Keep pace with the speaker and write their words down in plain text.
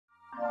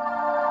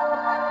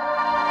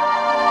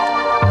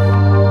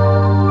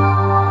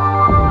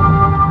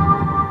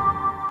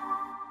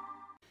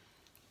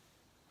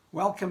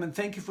Welcome and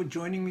thank you for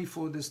joining me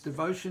for this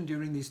devotion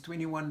during these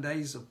 21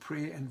 days of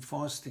prayer and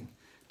fasting.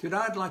 Today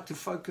I'd like to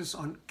focus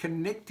on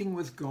connecting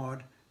with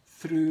God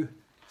through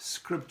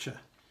Scripture.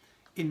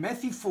 In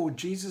Matthew 4,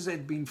 Jesus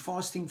had been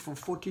fasting for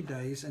 40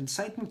 days and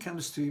Satan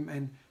comes to him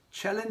and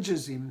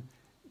challenges him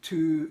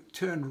to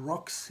turn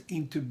rocks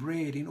into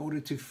bread in order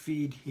to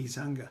feed his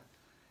hunger.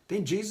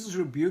 Then Jesus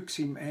rebukes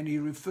him and he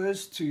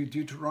refers to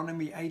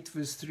Deuteronomy 8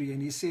 verse 3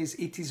 and he says,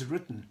 "It is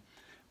written,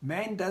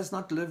 man does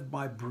not live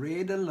by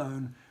bread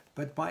alone,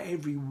 but by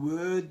every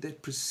word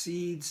that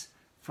proceeds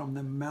from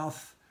the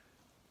mouth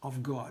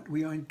of God."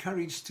 We are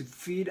encouraged to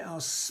feed our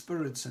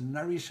spirits and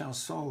nourish our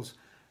souls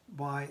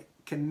by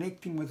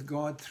connecting with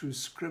God through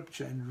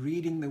Scripture and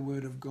reading the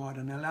Word of God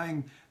and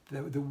allowing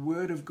the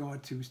Word of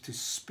God to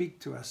speak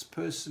to us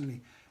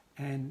personally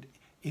and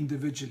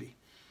individually.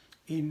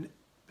 In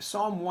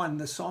Psalm 1,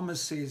 the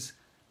psalmist says,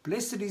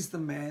 "Blessed is the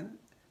man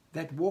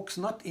that walks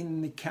not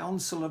in the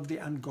counsel of the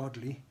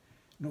ungodly,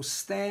 nor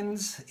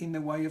stands in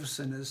the way of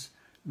sinners,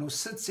 nor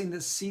sits in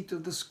the seat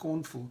of the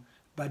scornful,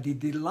 but he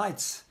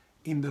delights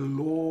in the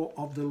law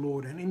of the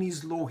Lord, and in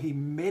his law he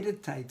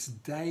meditates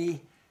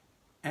day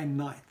and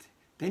night."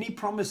 Then he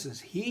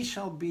promises, "He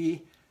shall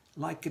be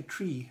like a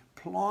tree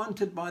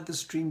planted by the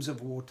streams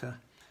of water,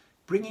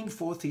 bringing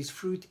forth his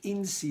fruit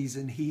in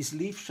season. His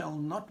leaf shall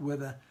not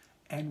wither,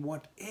 and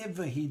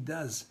whatever he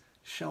does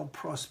shall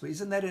prosper."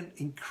 Isn't that an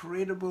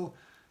incredible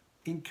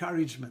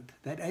encouragement?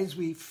 That as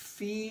we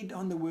feed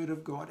on the Word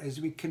of God, as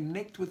we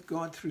connect with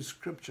God through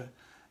Scripture,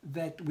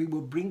 that we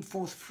will bring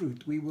forth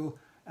fruit. We will,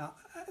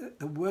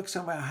 the works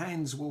of our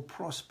hands will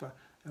prosper.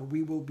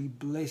 We will be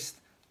blessed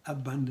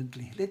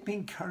abundantly. Let me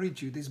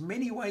encourage you. There's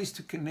many ways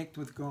to connect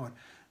with God.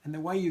 And the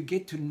way you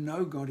get to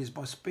know God is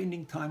by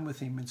spending time with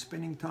Him and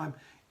spending time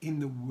in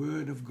the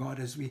Word of God.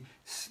 As we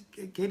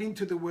get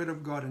into the Word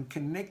of God and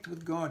connect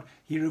with God,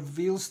 He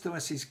reveals to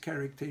us His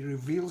character. He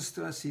reveals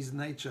to us His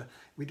nature.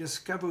 We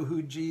discover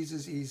who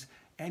Jesus is,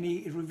 and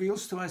He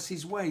reveals to us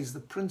His ways, the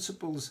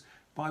principles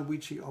by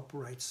which He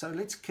operates. So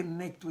let's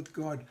connect with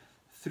God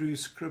through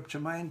Scripture.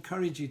 May I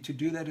encourage you to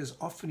do that as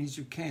often as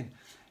you can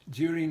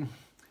during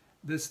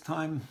this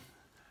time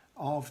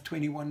of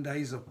 21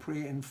 days of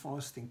prayer and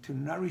fasting, to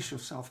nourish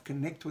yourself,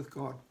 connect with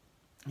God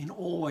in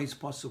all ways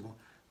possible,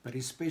 but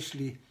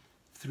especially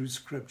through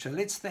Scripture.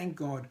 Let's thank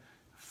God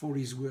for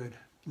His Word.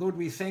 Lord,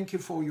 we thank You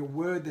for Your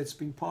Word that's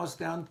been passed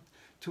down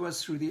to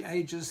us through the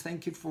ages.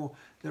 Thank You for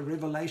the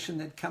revelation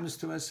that comes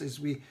to us as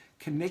we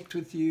connect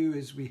with You,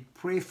 as we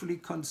prayerfully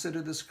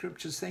consider the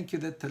Scriptures. Thank You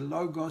that the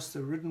Logos,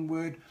 the written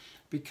Word,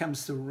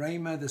 becomes the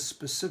Rhema, the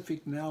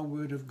specific now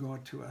Word of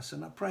God to us.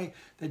 And I pray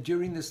that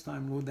during this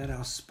time, Lord, that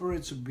our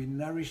spirits would be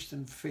nourished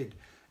and fed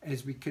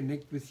as we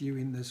connect with You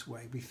in this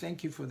way. We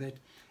thank You for that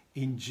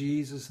in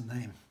Jesus'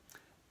 name.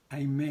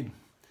 Amen.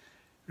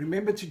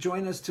 Remember to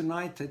join us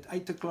tonight at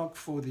 8 o'clock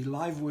for the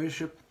live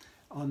worship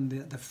on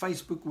the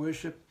Facebook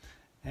worship.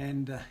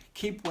 And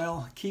keep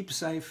well, keep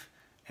safe,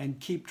 and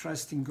keep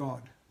trusting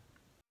God.